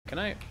Can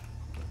I?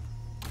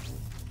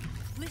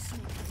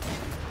 Listening.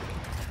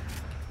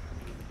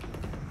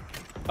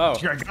 Oh.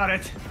 Sure, I got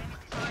it.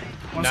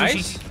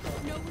 Nice.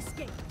 No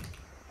escape.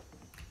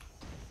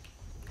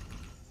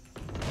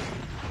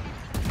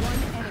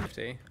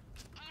 Healing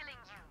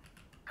you.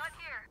 Got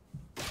here.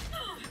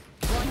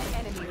 One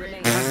enemy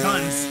remaining.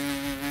 Guns.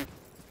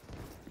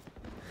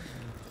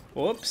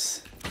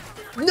 Whoops.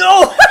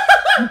 No!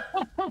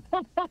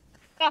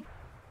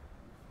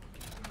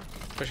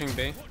 Pushing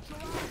B.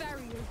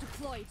 Barrier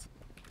deployed.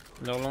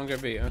 No longer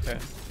B, okay.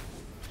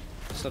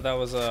 So that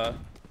was a...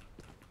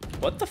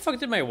 What the fuck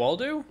did my wall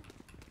do?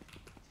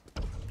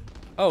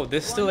 Oh,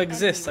 this still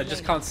exists, I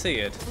just can't see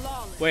it.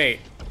 Wait.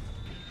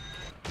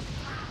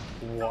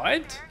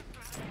 What?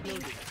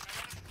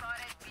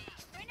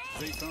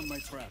 They found my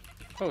trap.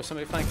 Oh,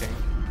 somebody flanking.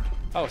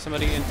 Oh,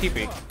 somebody in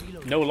TP.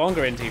 No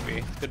longer in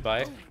TP.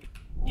 Goodbye.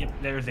 Yep,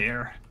 they're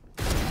there.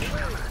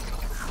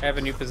 I have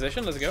a new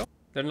position, let's go.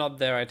 They're not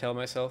there, I tell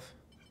myself.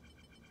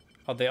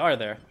 Oh, they are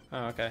there.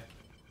 Oh, okay.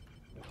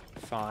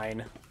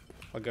 Fine.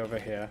 I'll go over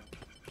here.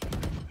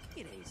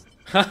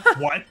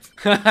 What?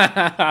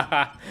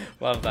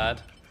 Love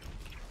that.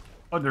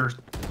 Oh, there's...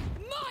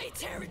 My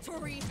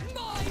territory,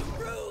 my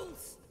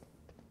rules.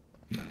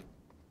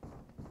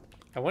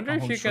 I wonder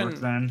if you can...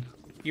 Then.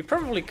 You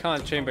probably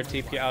can't chamber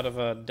TP out of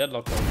a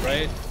deadlock ult,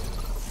 right?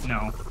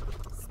 No.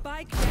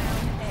 Spike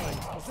down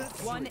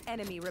A. One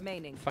enemy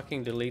remaining.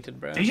 Fucking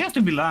deleted, bro. They have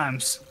to be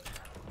lamps.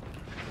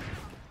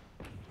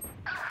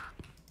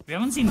 We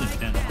haven't seen this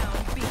then.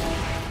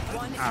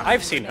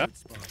 I've seen her.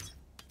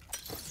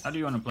 How do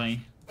you want to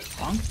play?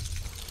 Long?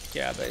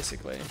 Yeah,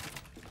 basically.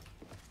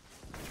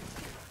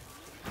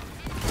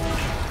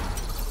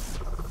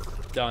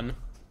 Done.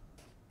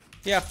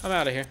 Yeah, I'm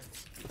out of here.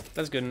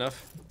 That's good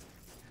enough.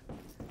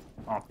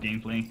 Off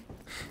gameplay.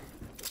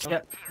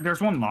 Yeah,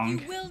 there's one long.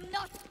 You will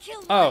not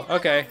kill Oh,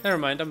 okay. Never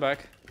mind. I'm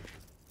back.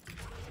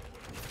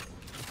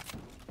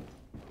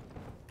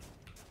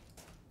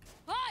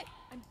 Hi,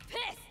 I'm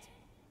pissed.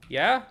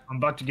 Yeah? I'm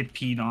about to get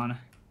peed on.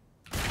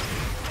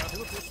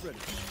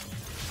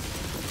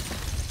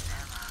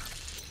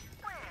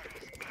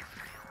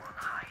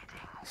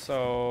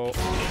 So...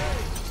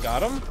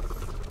 Got him?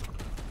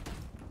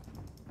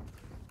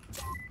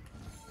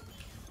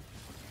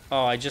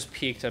 Oh, I just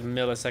peeked a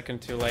millisecond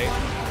too late.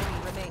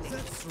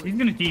 He's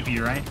gonna TP,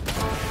 right?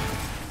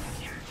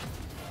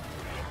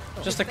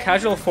 Just a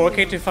casual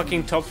 4K to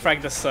fucking top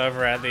frag the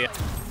server at the end.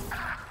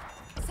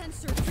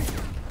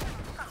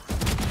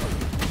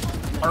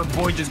 Our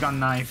boy just got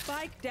knifed.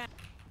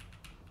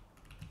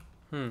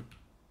 Hmm.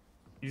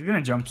 He's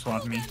gonna jump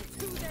swap me.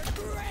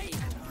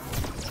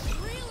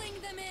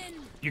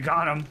 You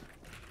got him.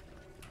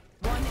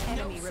 One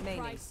enemy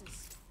remaining.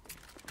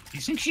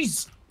 You think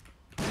she's...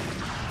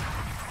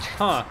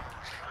 Huh.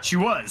 She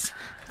was.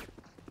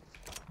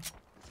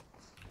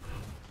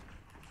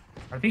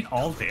 Are they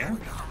all there?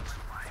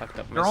 Fucked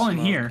up. They're all in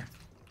here.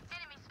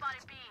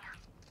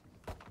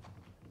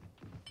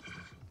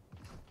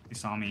 They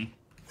saw me.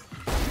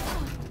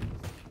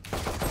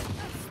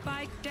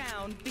 Spike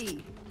down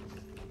B.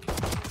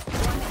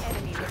 One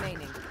enemy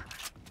remaining.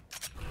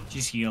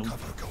 She's healed.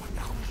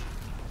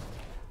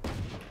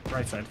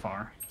 Right side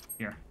far.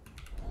 Here.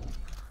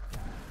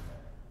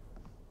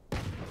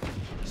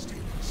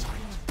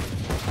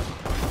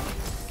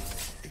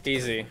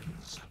 Easy.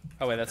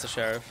 Oh wait, that's a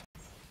sheriff.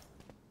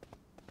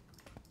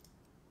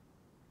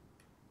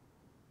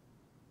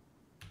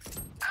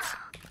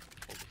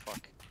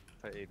 Fuck.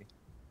 580.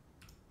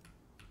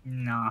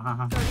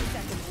 Nah. 30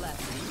 seconds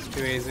left.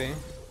 Too easy.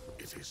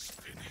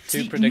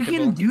 See, Too predictable.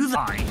 You can do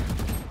that.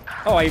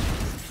 Oh, I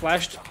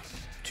flashed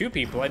 2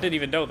 people. I didn't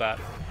even know that.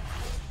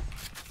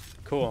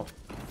 Cool.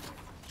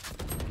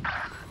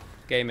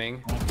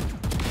 Gaming.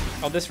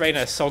 Oh, this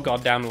Reyna is so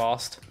goddamn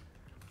lost.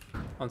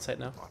 On site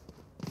now.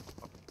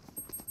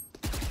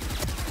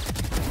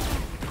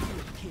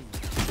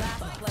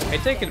 I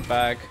take it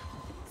back.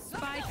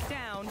 Spike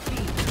down B.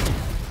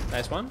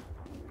 Nice one.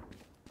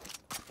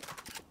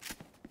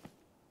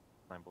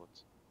 9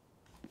 bullets.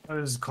 Oh,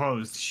 this is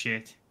closed.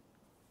 Shit.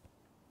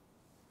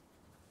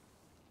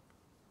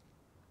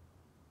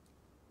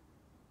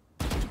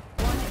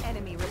 One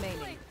enemy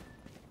remaining.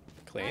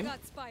 Clean.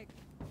 got Spike.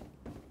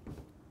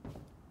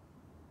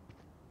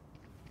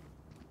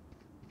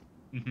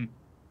 Mm-hmm.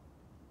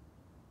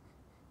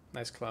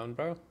 Nice clone,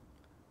 bro.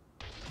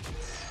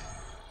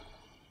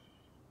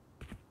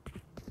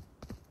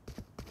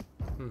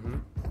 Mm-hmm.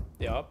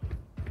 Yup.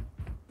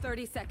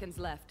 30 seconds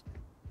left.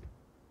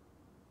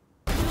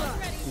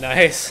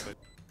 Nice.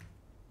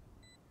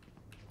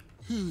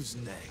 Who's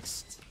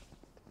next?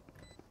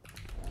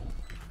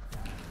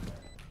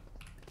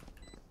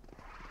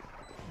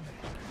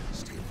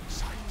 Stay in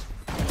sight.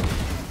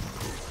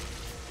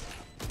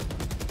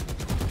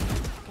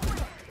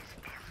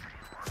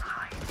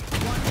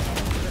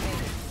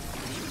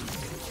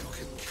 You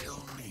can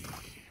kill me.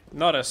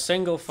 Not a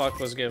single fuck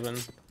was given.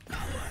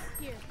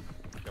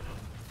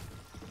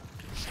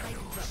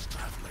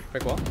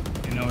 Brick wall.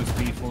 You know it's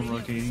B4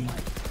 rotating.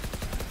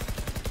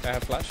 I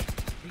have flash.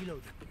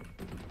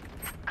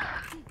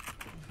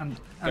 Go.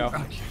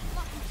 Okay.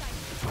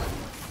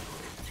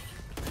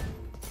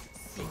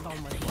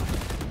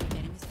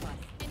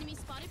 Enemy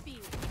spotted B.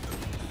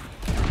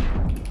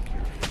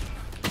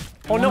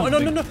 Oh no, One no,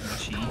 of no, the no!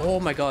 cheat. Oh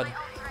my god.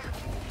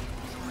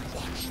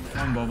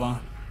 One Boba.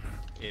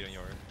 8 on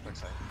your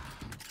backside.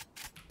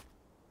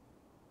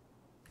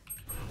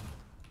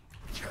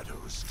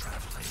 Shadows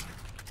traveling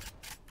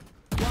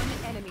One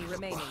enemy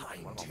remaining.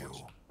 behind you.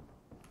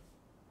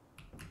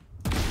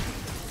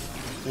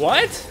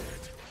 What?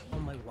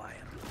 On my way.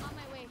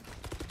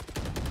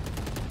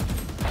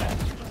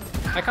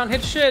 I can't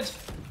hit shit.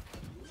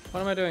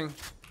 What am I doing?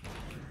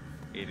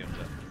 8 on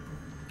jet.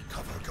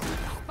 Cover going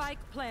out. Spike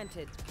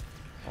planted.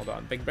 Hold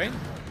on, big brain.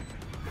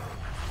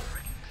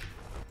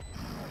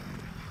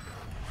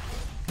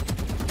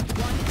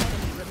 One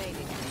enemy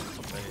remaining.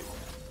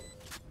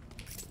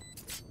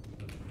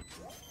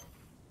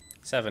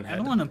 Seven I head.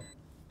 don't want to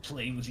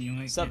play with you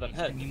like Seven this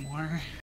head. anymore.